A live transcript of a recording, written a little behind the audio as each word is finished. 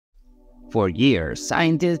For years,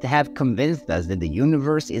 scientists have convinced us that the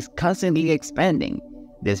universe is constantly expanding.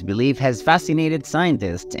 This belief has fascinated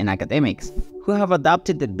scientists and academics who have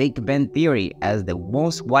adopted the Big Bang theory as the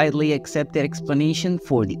most widely accepted explanation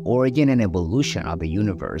for the origin and evolution of the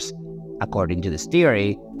universe. According to this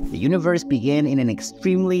theory, the universe began in an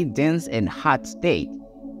extremely dense and hot state,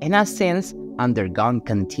 and has since undergone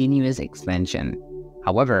continuous expansion.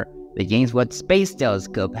 However, the James Webb Space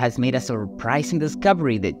Telescope has made a surprising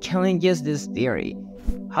discovery that challenges this theory.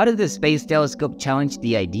 How did the Space Telescope challenge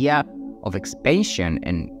the idea of expansion,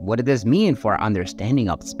 and what does this mean for our understanding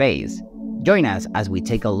of space? Join us as we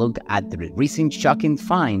take a look at the recent shocking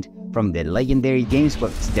find from the legendary James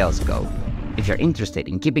Webb Telescope. If you're interested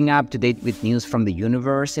in keeping up to date with news from the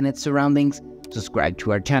universe and its surroundings, subscribe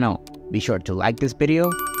to our channel. Be sure to like this video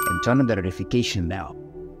and turn on the notification bell.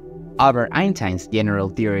 Albert Einstein's general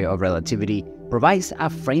theory of relativity provides a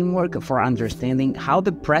framework for understanding how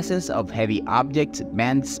the presence of heavy objects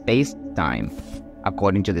bends space-time.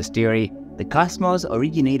 According to this theory, the cosmos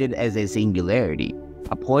originated as a singularity,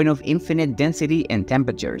 a point of infinite density and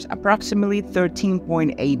temperatures approximately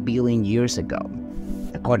 13.8 billion years ago.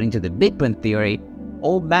 According to the Big Bang theory,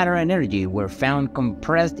 all matter and energy were found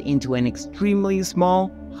compressed into an extremely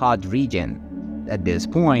small, hot region. At this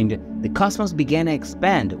point, the cosmos began to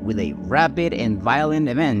expand with a rapid and violent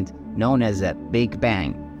event known as a Big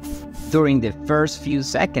Bang. During the first few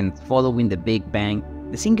seconds following the Big Bang,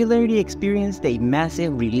 the singularity experienced a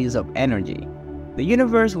massive release of energy. The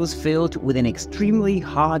universe was filled with an extremely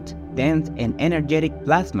hot, dense, and energetic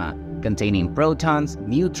plasma containing protons,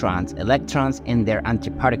 neutrons, electrons, and their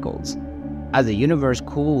antiparticles. As the universe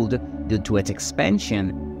cooled due to its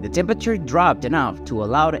expansion, the temperature dropped enough to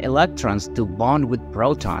allow electrons to bond with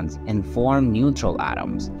protons and form neutral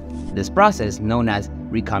atoms. This process, known as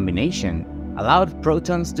recombination, allowed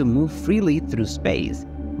protons to move freely through space,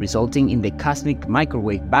 resulting in the cosmic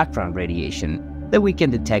microwave background radiation that we can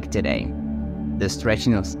detect today. The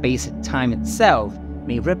stretching of space-time itself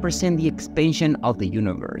may represent the expansion of the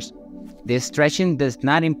universe. This stretching does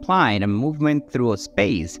not imply a movement through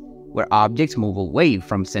space where objects move away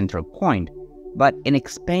from central point, but an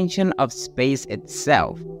expansion of space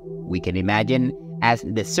itself. We can imagine as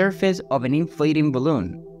the surface of an inflating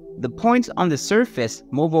balloon. The points on the surface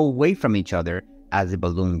move away from each other as the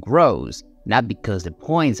balloon grows, not because the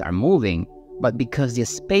points are moving, but because the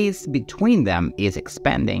space between them is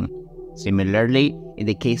expanding. Similarly, in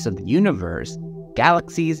the case of the universe,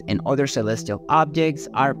 galaxies and other celestial objects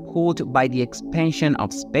are pulled by the expansion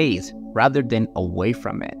of space rather than away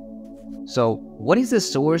from it. So, what is the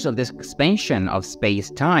source of this expansion of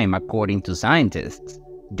space-time according to scientists?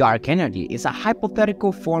 Dark energy is a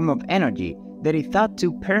hypothetical form of energy that is thought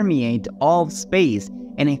to permeate all of space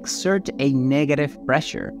and exert a negative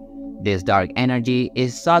pressure. This dark energy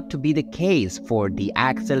is thought to be the case for the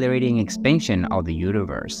accelerating expansion of the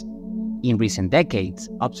universe. In recent decades,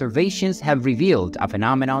 observations have revealed a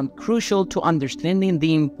phenomenon crucial to understanding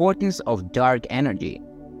the importance of dark energy: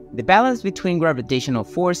 the balance between gravitational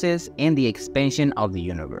forces and the expansion of the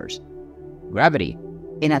universe. Gravity,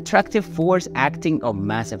 an attractive force acting on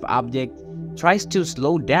massive objects, tries to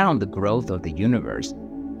slow down the growth of the universe.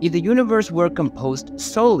 If the universe were composed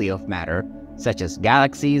solely of matter, such as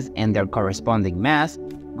galaxies and their corresponding mass,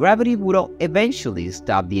 gravity would eventually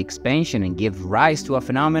stop the expansion and give rise to a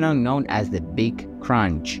phenomenon known as the Big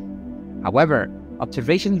Crunch. However,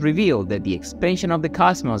 observations reveal that the expansion of the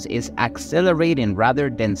cosmos is accelerating rather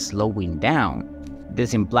than slowing down.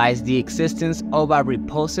 This implies the existence of a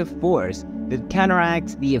repulsive force that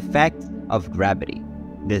counteracts the effect of gravity.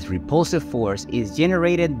 This repulsive force is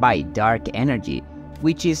generated by dark energy,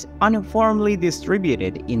 which is uniformly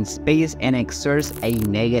distributed in space and exerts a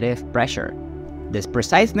negative pressure. This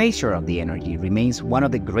precise nature of the energy remains one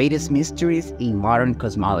of the greatest mysteries in modern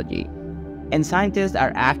cosmology, and scientists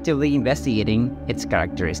are actively investigating its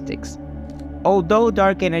characteristics. Although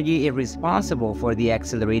dark energy is responsible for the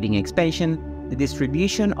accelerating expansion, the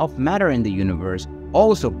distribution of matter in the universe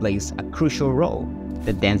also plays a crucial role.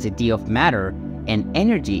 The density of matter and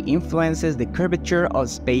energy influences the curvature of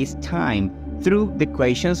space-time through the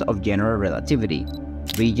equations of general relativity.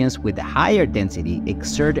 Regions with higher density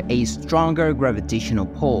exert a stronger gravitational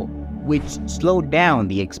pull, which slow down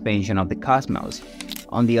the expansion of the cosmos.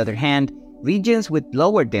 On the other hand, regions with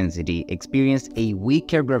lower density experience a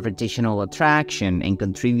weaker gravitational attraction and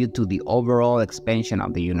contribute to the overall expansion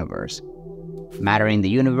of the universe. Matter in the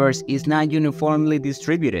universe is not uniformly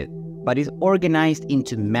distributed, but is organized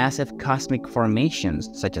into massive cosmic formations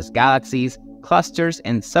such as galaxies, clusters,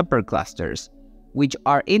 and superclusters, which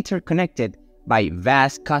are interconnected by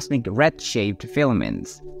vast cosmic red-shaped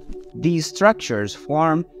filaments. These structures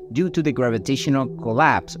form due to the gravitational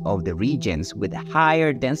collapse of the regions with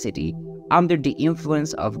higher density under the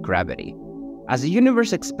influence of gravity. As the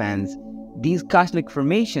universe expands, these cosmic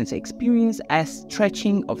formations experience a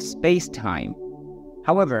stretching of space-time.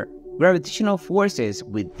 However, gravitational forces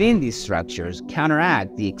within these structures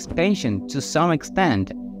counteract the expansion to some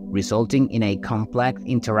extent, resulting in a complex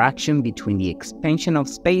interaction between the expansion of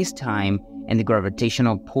space-time and the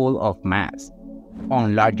gravitational pull of mass.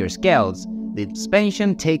 On larger scales, the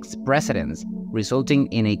expansion takes precedence, resulting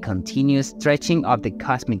in a continuous stretching of the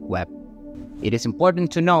cosmic web. It is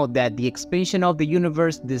important to note that the expansion of the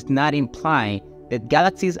universe does not imply that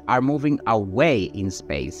galaxies are moving away in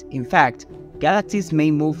space. In fact, galaxies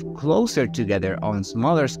may move closer together on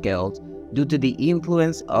smaller scales due to the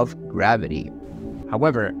influence of gravity.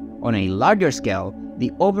 However, on a larger scale,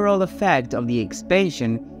 the overall effect of the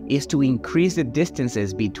expansion is to increase the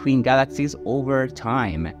distances between galaxies over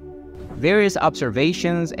time. Various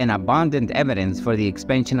observations and abundant evidence for the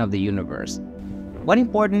expansion of the universe. One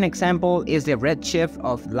important example is the redshift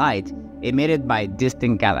of light emitted by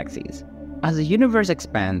distant galaxies. As the universe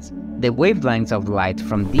expands, the wavelengths of light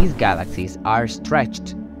from these galaxies are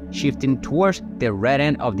stretched, shifting towards the red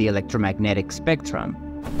end of the electromagnetic spectrum.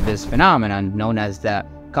 This phenomenon, known as the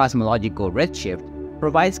cosmological redshift,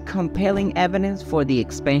 provides compelling evidence for the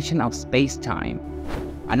expansion of space-time.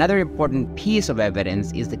 Another important piece of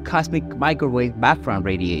evidence is the cosmic microwave background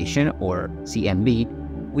radiation, or CMB,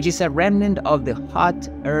 which is a remnant of the hot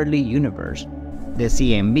early universe. The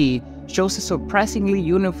CMB shows a surprisingly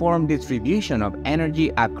uniform distribution of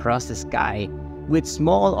energy across the sky, with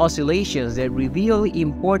small oscillations that reveal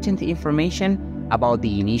important information about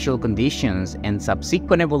the initial conditions and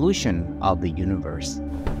subsequent evolution of the universe.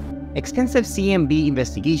 Extensive CMB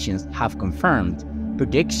investigations have confirmed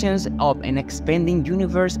predictions of an expanding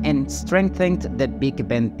universe and strengthened the Big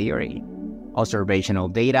Bang theory. Observational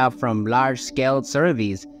data from large-scale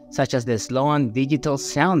surveys such as the Sloan Digital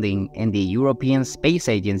Sounding and the European Space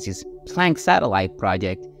Agency's Planck satellite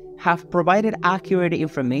project have provided accurate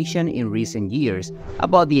information in recent years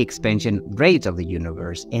about the expansion rates of the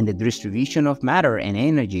universe and the distribution of matter and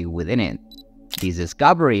energy within it. These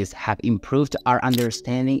discoveries have improved our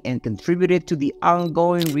understanding and contributed to the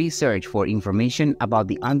ongoing research for information about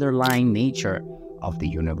the underlying nature of the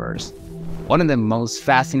universe. One of the most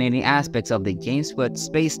fascinating aspects of the James Webb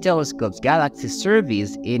Space Telescope's galaxy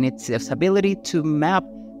surveys is its ability to map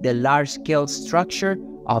the large-scale structure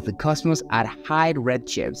of the cosmos at high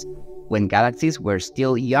redshifts, when galaxies were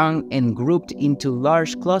still young and grouped into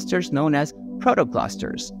large clusters known as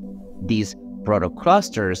protoclusters. These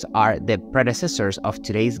protoclusters are the predecessors of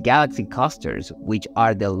today's galaxy clusters, which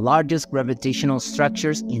are the largest gravitational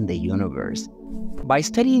structures in the universe. By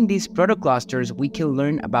studying these protoclusters, we can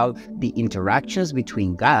learn about the interactions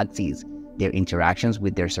between galaxies, their interactions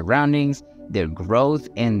with their surroundings, their growth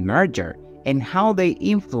and merger, and how they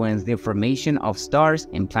influence the formation of stars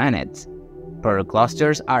and planets.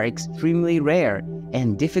 Protoclusters are extremely rare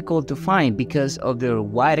and difficult to find because of their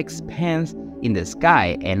wide expanse in the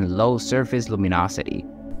sky and low surface luminosity.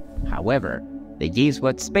 However, the James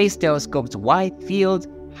Webb Space Telescope's wide-field,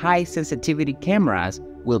 high-sensitivity cameras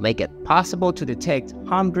will make it possible to detect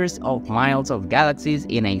hundreds of miles of galaxies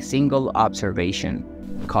in a single observation,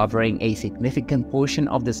 covering a significant portion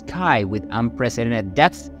of the sky with unprecedented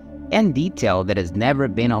depth and detail that has never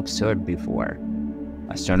been observed before.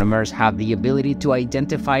 Astronomers have the ability to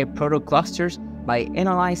identify protoclusters by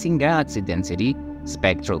analyzing galaxy density,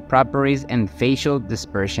 spectral properties, and facial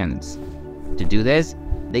dispersions. To do this,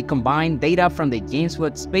 they combine data from the James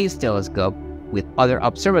Webb Space Telescope with other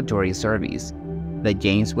observatory surveys. The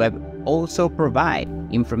James Webb also provides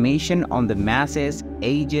information on the masses,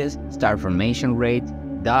 ages, star formation rate,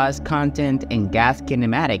 dust content, and gas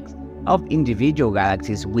kinematics of individual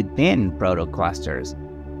galaxies within protoclusters.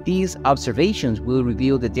 These observations will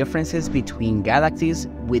reveal the differences between galaxies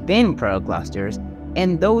within protoclusters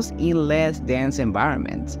and those in less dense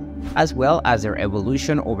environments, as well as their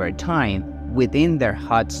evolution over time within their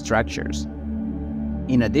hot structures.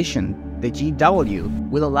 In addition, the GW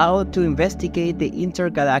will allow to investigate the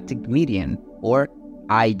intergalactic median, or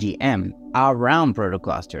IGM, around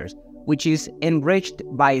protoclusters, which is enriched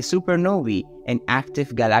by supernovae and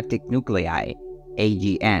active galactic nuclei,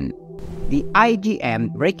 AGN. The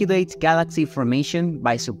IGM regulates galaxy formation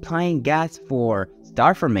by supplying gas for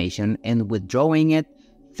star formation and withdrawing it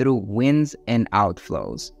through winds and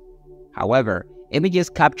outflows. However, images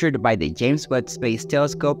captured by the James Webb Space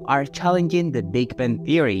Telescope are challenging the Big Bang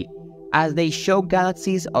theory, as they show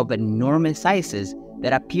galaxies of enormous sizes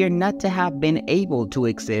that appear not to have been able to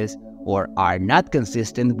exist or are not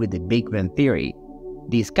consistent with the Big Bang theory.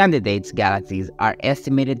 These candidates galaxies are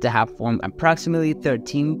estimated to have formed approximately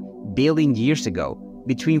 13 billion years ago,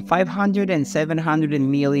 between 500 and 700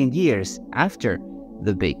 million years after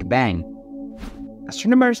the Big Bang.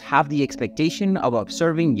 Astronomers have the expectation of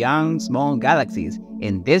observing young, small galaxies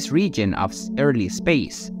in this region of early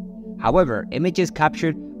space. However, images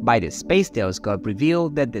captured by the Space Telescope reveal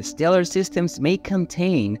that the stellar systems may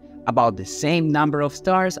contain about the same number of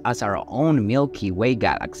stars as our own Milky Way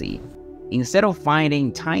galaxy. Instead of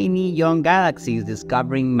finding tiny young galaxies,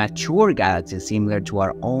 discovering mature galaxies similar to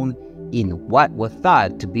our own in what was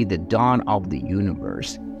thought to be the dawn of the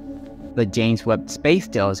universe. The James Webb Space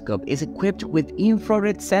Telescope is equipped with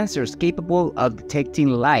infrared sensors capable of detecting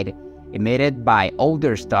light emitted by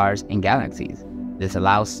older stars and galaxies. This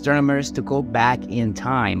allows astronomers to go back in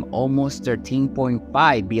time almost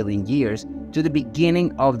 13.5 billion years to the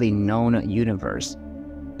beginning of the known universe.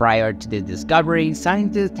 Prior to the discovery,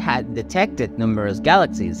 scientists had detected numerous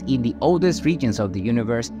galaxies in the oldest regions of the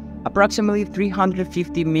universe approximately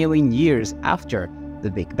 350 million years after the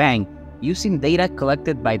Big Bang, using data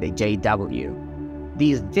collected by the JW.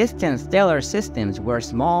 These distant stellar systems were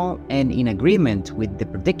small and in agreement with the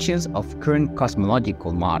predictions of current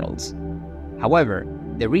cosmological models. However,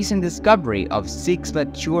 the recent discovery of 6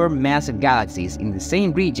 mature massive galaxies in the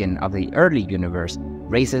same region of the early universe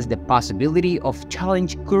raises the possibility of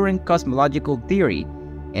challenging current cosmological theory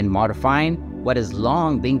and modifying what has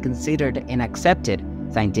long been considered and accepted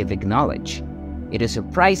scientific knowledge. It is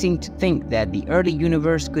surprising to think that the early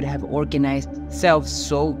universe could have organized itself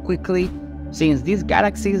so quickly, since these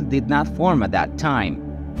galaxies did not form at that time.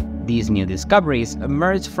 These new discoveries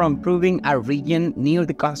emerged from proving a region near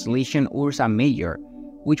the constellation Ursa Major,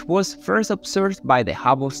 which was first observed by the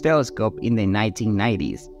Hubble telescope in the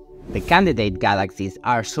 1990s. The candidate galaxies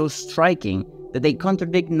are so striking that they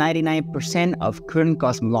contradict 99% of current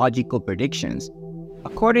cosmological predictions.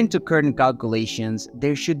 According to current calculations,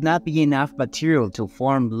 there should not be enough material to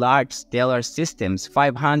form large stellar systems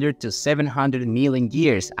 500 to 700 million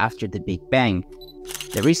years after the Big Bang.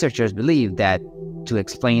 The researchers believe that to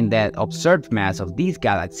explain the observed mass of these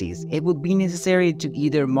galaxies, it would be necessary to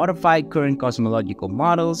either modify current cosmological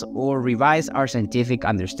models or revise our scientific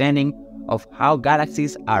understanding of how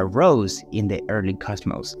galaxies arose in the early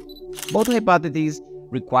cosmos. Both hypotheses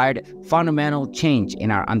required fundamental change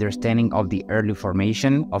in our understanding of the early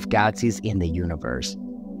formation of galaxies in the universe.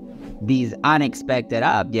 These unexpected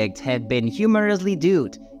objects have been humorously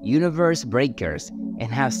dubbed universe breakers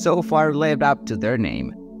and have so far lived up to their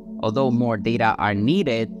name. Although more data are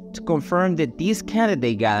needed to confirm that these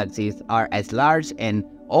candidate galaxies are as large and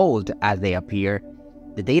old as they appear,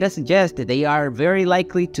 the data suggests that they are very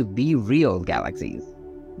likely to be real galaxies.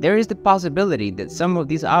 There is the possibility that some of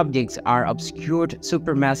these objects are obscured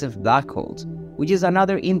supermassive black holes, which is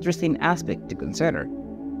another interesting aspect to consider.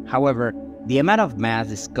 However, the amount of mass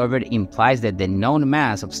discovered implies that the known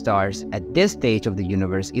mass of stars at this stage of the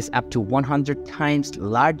universe is up to 100 times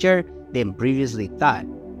larger than previously thought.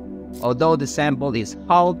 Although the sample is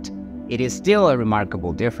halved, it is still a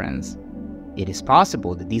remarkable difference. It is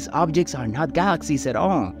possible that these objects are not galaxies at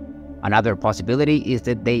all. Another possibility is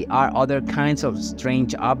that they are other kinds of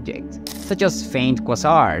strange objects, such as faint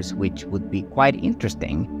quasars, which would be quite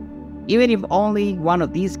interesting. Even if only one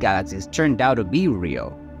of these galaxies turned out to be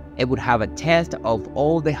real, it would have a test of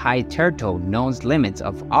all the hitherto known limits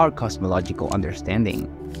of our cosmological understanding.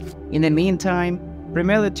 In the meantime,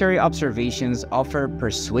 preliminary observations offer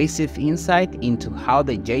persuasive insight into how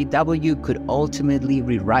the JW could ultimately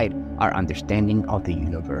rewrite our understanding of the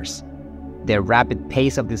universe. The rapid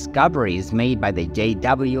pace of discoveries made by the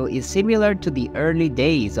JW is similar to the early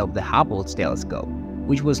days of the Hubble telescope,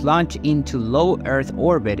 which was launched into low Earth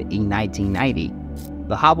orbit in 1990.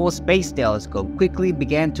 The Hubble Space Telescope quickly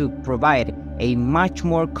began to provide a much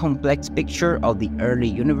more complex picture of the early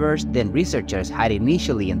universe than researchers had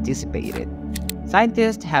initially anticipated.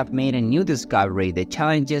 Scientists have made a new discovery that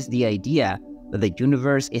challenges the idea that the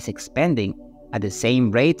universe is expanding at the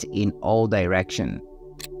same rate in all directions.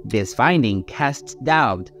 This finding casts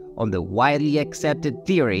doubt on the widely accepted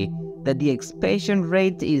theory that the expansion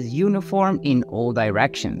rate is uniform in all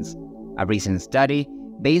directions. A recent study,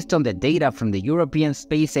 based on the data from the European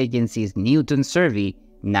Space Agency's Newton survey,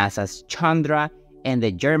 NASA's Chandra, and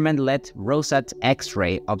the German-led Rosat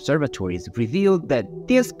X-ray observatories, revealed that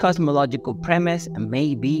this cosmological premise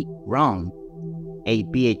may be wrong. A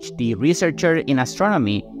PhD researcher in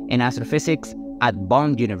astronomy and astrophysics at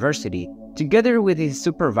Bonn University, together with his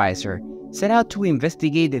supervisor, set out to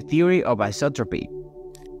investigate the theory of isotropy.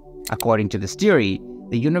 According to this theory,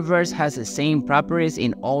 the universe has the same properties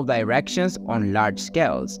in all directions on large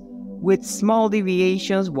scales. with small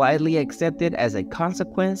deviations widely accepted as a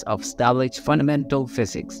consequence of established fundamental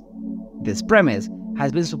physics. This premise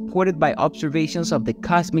has been supported by observations of the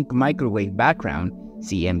cosmic microwave background,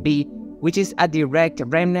 CMB, which is a direct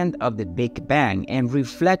remnant of the Big Bang and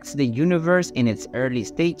reflects the universe in its early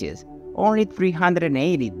stages, only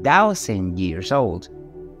 380,000 years old.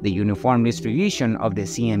 The uniform distribution of the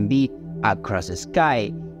CMB across the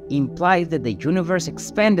sky implies that the universe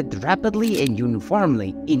expanded rapidly and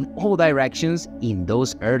uniformly in all directions in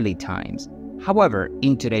those early times. However,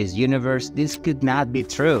 in today's universe, this could not be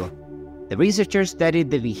true. The researchers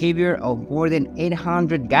studied the behavior of more than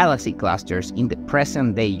 800 galaxy clusters in the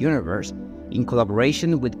present-day universe in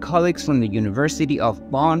collaboration with colleagues from the University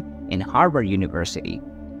of Bonn and Harvard University.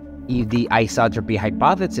 If the isotropy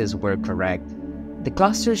hypothesis were correct, the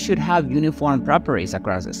clusters should have uniform properties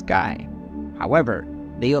across the sky. However,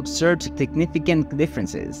 they observed significant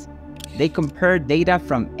differences. They compared data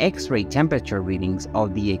from X-ray temperature readings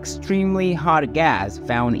of the extremely hot gas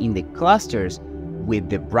found in the clusters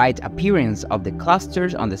with the bright appearance of the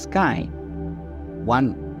clusters on the sky.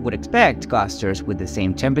 One would expect clusters with the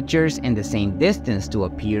same temperatures and the same distance to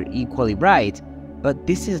appear equally bright, but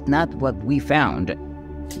this is not what we found.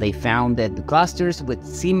 They found that the clusters with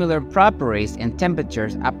similar properties and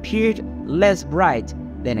temperatures appeared less bright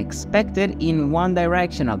than expected in one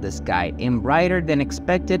direction of the sky and brighter than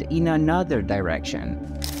expected in another direction.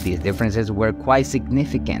 These differences were quite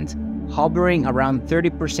significant, hovering around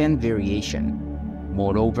 30% variation.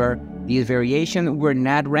 Moreover, these variations were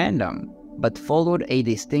not random, but followed a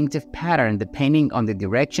distinctive pattern depending on the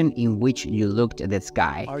direction in which you looked at the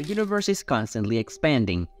sky. Our universe is constantly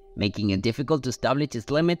expanding, making it difficult to establish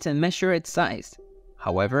its limits and measure its size.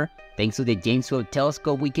 However, thanks to the James Webb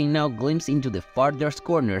Telescope, we can now glimpse into the farthest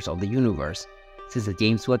corners of the universe. Since the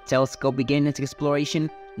James Webb Telescope began its exploration,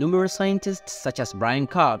 numerous scientists such as Brian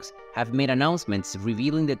Cox have made announcements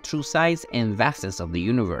revealing the true size and vastness of the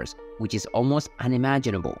universe, which is almost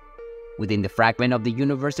unimaginable. Within the fragment of the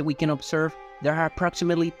universe that we can observe, there are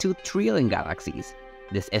approximately 2 trillion galaxies.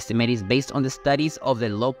 This estimate is based on the studies of the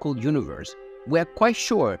local universe. We are quite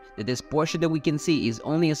sure that this portion that we can see is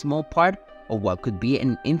only a small part of what could be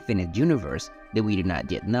an infinite universe that we do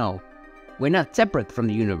not yet know. We're not separate from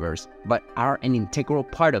the universe, but are an integral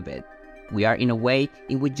part of it. We are in a way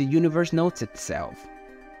in which the universe knows itself.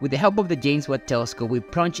 With the help of the James Webb Telescope, we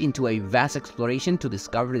plunge into a vast exploration to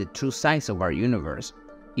discover the true size of our universe.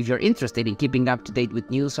 If you're interested in keeping up to date with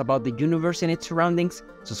news about the universe and its surroundings,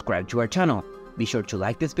 subscribe to our channel. Be sure to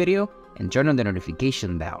like this video and turn on the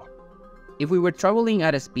notification bell. If we were traveling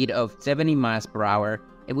at a speed of 70 miles per hour,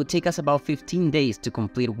 it would take us about 15 days to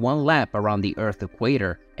complete one lap around the Earth's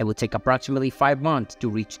equator. It would take approximately 5 months to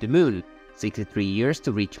reach the Moon, 63 years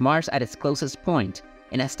to reach Mars at its closest point,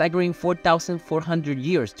 and a staggering 4,400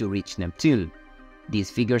 years to reach Neptune. These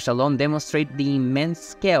figures alone demonstrate the immense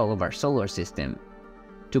scale of our solar system.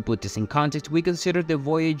 To put this in context, we consider the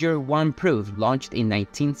Voyager 1 probe launched in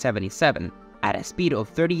 1977. At a speed of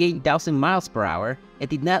 38,000 miles per hour, it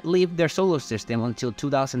did not leave their solar system until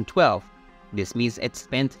 2012. This means it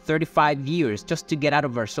spent 35 years just to get out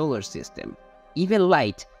of our solar system. Even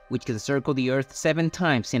light, which can circle the Earth 7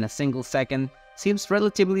 times in a single second, seems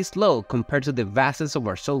relatively slow compared to the vastness of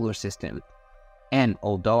our solar system. And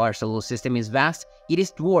although our solar system is vast, it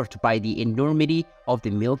is dwarfed by the enormity of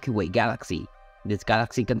the Milky Way galaxy. This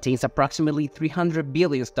galaxy contains approximately 300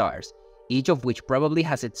 billion stars, each of which probably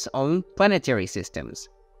has its own planetary systems.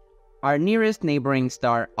 Our nearest neighboring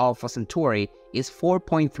star, Alpha Centauri, is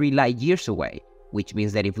 4.3 light years away, which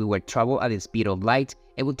means that if we were to travel at the speed of light,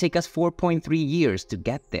 it would take us 4.3 years to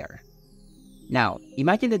get there. Now,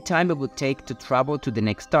 imagine the time it would take to travel to the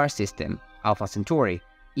next star system, Alpha Centauri.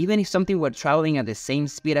 Even if something were traveling at the same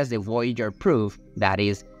speed as the Voyager probe, that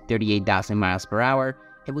is, 38,000 miles per hour,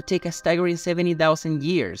 it would take a staggering 70,000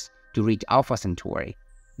 years to reach Alpha Centauri.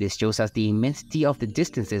 This shows us the immensity of the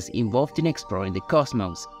distances involved in exploring the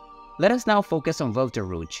cosmos. Let us now focus on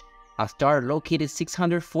Volta-Rouge, a star located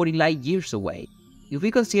 640 light years away. If we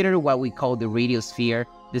consider what we call the radiosphere,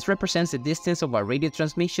 this represents the distance of our radio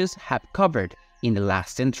transmissions have covered in the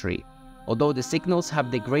last century. Although the signals have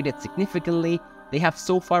degraded significantly, they have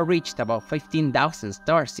so far reached about 15,000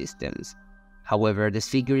 star systems. However, this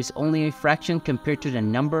figure is only a fraction compared to the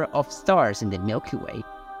number of stars in the Milky Way,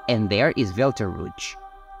 and there is Volta-Rouge.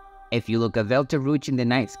 If you look at Volta-Rouge in the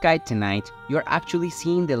night sky tonight, you're actually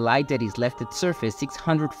seeing the light that is left its surface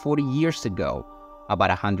 640 years ago, about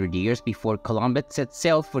 100 years before Columbus set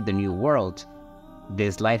sail for the New World.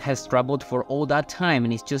 This light has traveled for all that time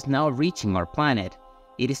and is just now reaching our planet.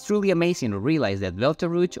 It is truly amazing to realize that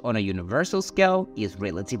Volta-Rouge on a universal scale is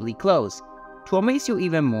relatively close. To amaze you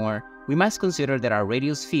even more, we must consider that our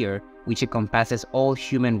radiosphere, which encompasses all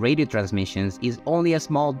human radio transmissions, is only a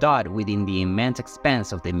small dot within the immense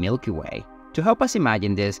expanse of the Milky Way. To help us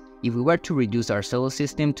imagine this, if we were to reduce our solar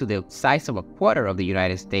system to the size of a quarter of the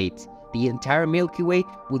United States, the entire Milky Way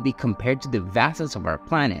would be compared to the vastness of our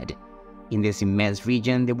planet. In this immense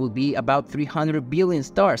region, there would be about 300 billion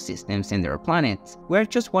star systems and their planets. We're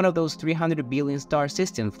just one of those 300 billion star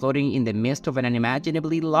systems floating in the midst of an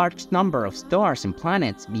unimaginably large number of stars and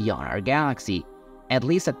planets beyond our galaxy. At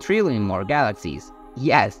least 1 trillion more galaxies.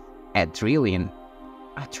 Yes, 1 trillion.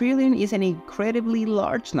 1 trillion is an incredibly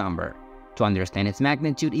large number. To understand its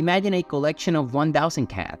magnitude, imagine a collection of 1,000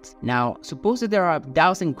 cats. Now, suppose that there are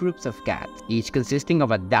 1,000 groups of cats, each consisting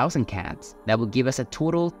of 1,000 cats. That would give us a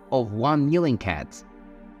total of 1 million cats.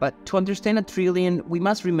 But to understand 1 trillion, we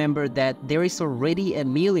must remember that there is already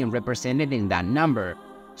 1 million represented in that number.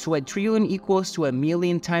 So 1 trillion equals to 1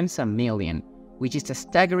 million times 1 million, which is a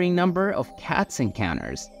staggering number of cats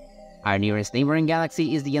encounters. Our nearest neighboring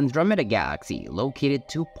galaxy is the Andromeda Galaxy, located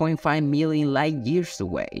 2.5 million light years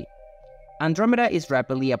away. Andromeda is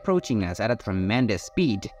rapidly approaching us at a tremendous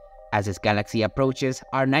speed. As this galaxy approaches,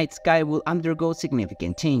 our night sky will undergo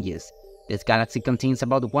significant changes. This galaxy contains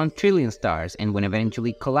about 1 trillion stars, and when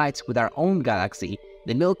eventually collides with our own galaxy,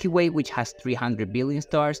 the Milky Way, which has 300 billion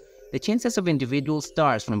stars, the chances of individual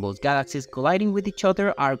stars from both galaxies colliding with each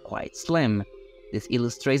other are quite slim. This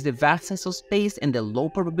illustrates the vastness of space and the low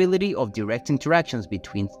probability of direct interactions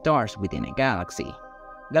between stars within a galaxy.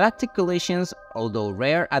 Galactic collisions, although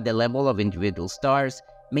rare at the level of individual stars,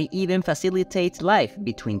 may even facilitate life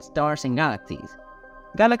between stars and galaxies.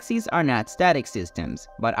 Galaxies are not static systems,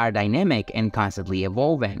 but are dynamic and constantly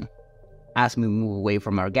evolving. As we move away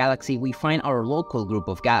from our galaxy, we find our local group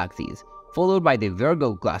of galaxies, followed by the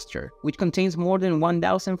Virgo cluster, which contains more than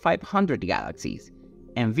 1,500 galaxies.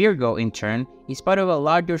 And Virgo, in turn, is part of a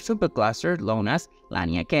larger supercluster known as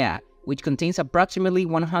Laniakea, which contains approximately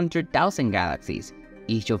 100,000 galaxies.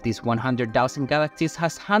 Each of these 100,000 galaxies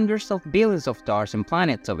has hundreds of billions of stars and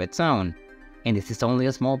planets of its own. And this is only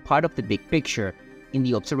a small part of the big picture. In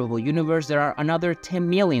the observable universe, there are another 10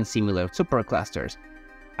 million similar superclusters.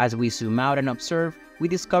 As we zoom out and observe, we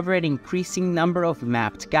discover an increasing number of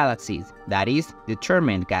mapped galaxies, that is,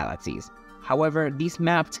 determined galaxies. However, these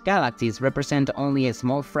mapped galaxies represent only a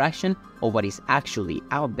small fraction of what is actually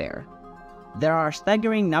out there. There are a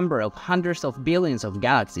staggering number of hundreds of billions of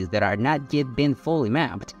galaxies that are not yet been fully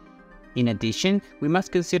mapped. In addition, we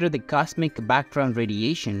must consider the cosmic background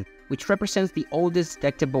radiation, which represents the oldest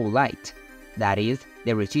detectable light. That is,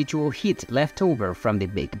 the residual heat left over from the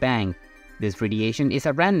Big Bang. This radiation is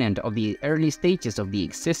a remnant of the early stages of the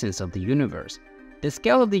existence of the universe. The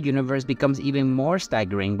scale of the universe becomes even more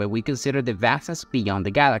staggering when we consider the vastness beyond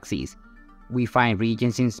the galaxies. We find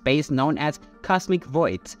regions in space known as cosmic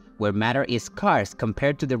voids, where matter is scarce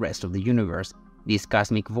compared to the rest of the universe. These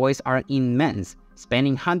cosmic voids are immense,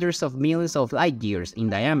 spanning hundreds of millions of light years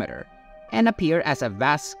in diameter, and appear as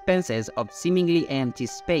vast expanses of seemingly empty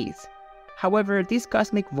space. However, these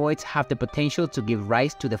cosmic voids have the potential to give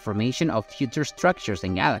rise to the formation of future structures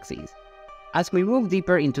and galaxies. As we move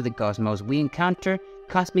deeper into the cosmos, we encounter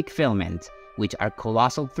cosmic filaments, which are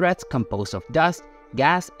colossal threads composed of dust,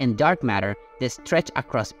 gas, and dark matter that stretch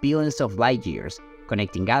across billions of light years,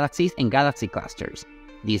 connecting galaxies and galaxy clusters.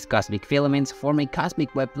 These cosmic filaments form a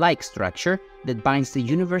cosmic web-like structure that binds the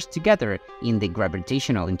universe together in the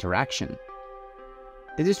gravitational interaction.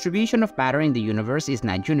 The distribution of matter in the universe is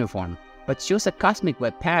not uniform, but shows a cosmic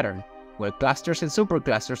web pattern, where clusters and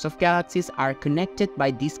superclusters of galaxies are connected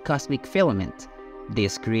by these cosmic filaments.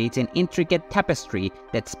 This creates an intricate tapestry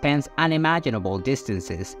that spans unimaginable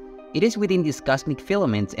distances. It is within these cosmic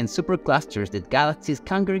filaments and superclusters that galaxies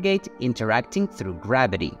congregate, interacting through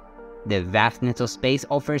gravity. The vastness of space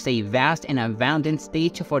offers a vast and abundant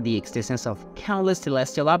stage for the existence of countless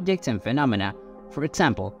celestial objects and phenomena. For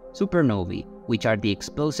example, supernovae, which are the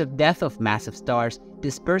explosive death of massive stars,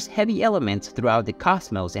 disperse heavy elements throughout the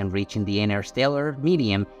cosmos, enriching the interstellar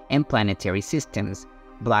medium and planetary systems.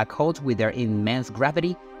 Black holes, with their immense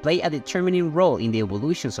gravity, play a determining role in the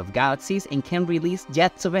evolutions of galaxies and can release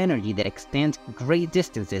jets of energy that extend great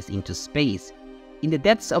distances into space. In the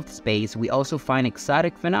depths of space, we also find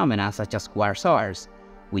exotic phenomena such as quasars,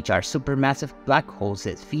 which are supermassive black holes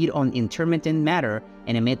that feed on intermittent matter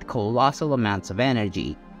and emit colossal amounts of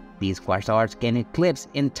energy. These quasars can eclipse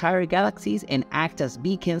entire galaxies and act as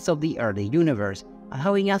beacons of the early universe,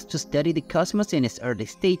 allowing us to study the cosmos in its early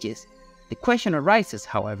stages. The question arises,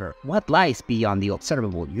 however, what lies beyond the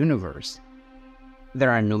observable universe?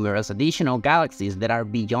 There are numerous additional galaxies that are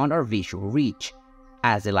beyond our visual reach,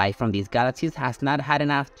 as the light from these galaxies has not had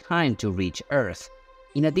enough time to reach Earth.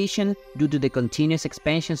 In addition, due to the continuous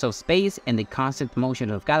expansions of space and the constant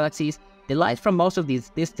motion of galaxies, the light from most of these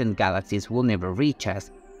distant galaxies will never reach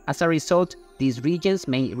us. As a result, these regions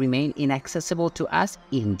may remain inaccessible to us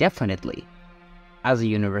indefinitely. As the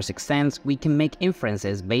universe extends, we can make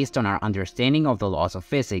inferences based on our understanding of the laws of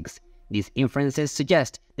physics. These inferences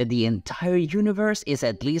suggest that the entire universe is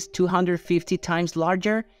at least 250 times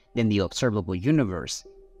larger than the observable universe.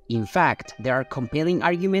 In fact, there are compelling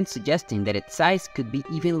arguments suggesting that its size could be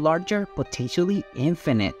even larger, potentially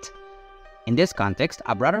infinite. In this context,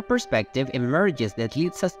 a broader perspective emerges that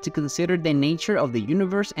leads us to consider the nature of the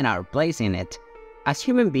universe and our place in it. As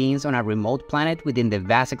human beings on a remote planet within the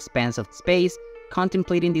vast expanse of space,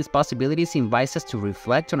 contemplating these possibilities invites us to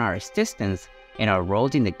reflect on our existence and our role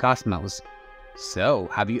in the cosmos. So,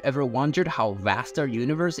 have you ever wondered how vast our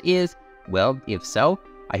universe is? Well, if so,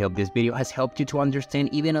 I hope this video has helped you to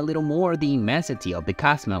understand even a little more the immensity of the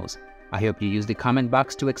cosmos. I hope you use the comment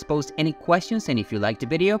box to expose any questions, and if you liked the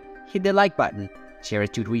video, hit the like button, share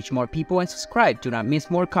it to reach more people, and subscribe to not miss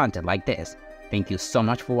more content like this. Thank you so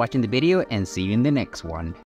much for watching the video, and see you in the next one.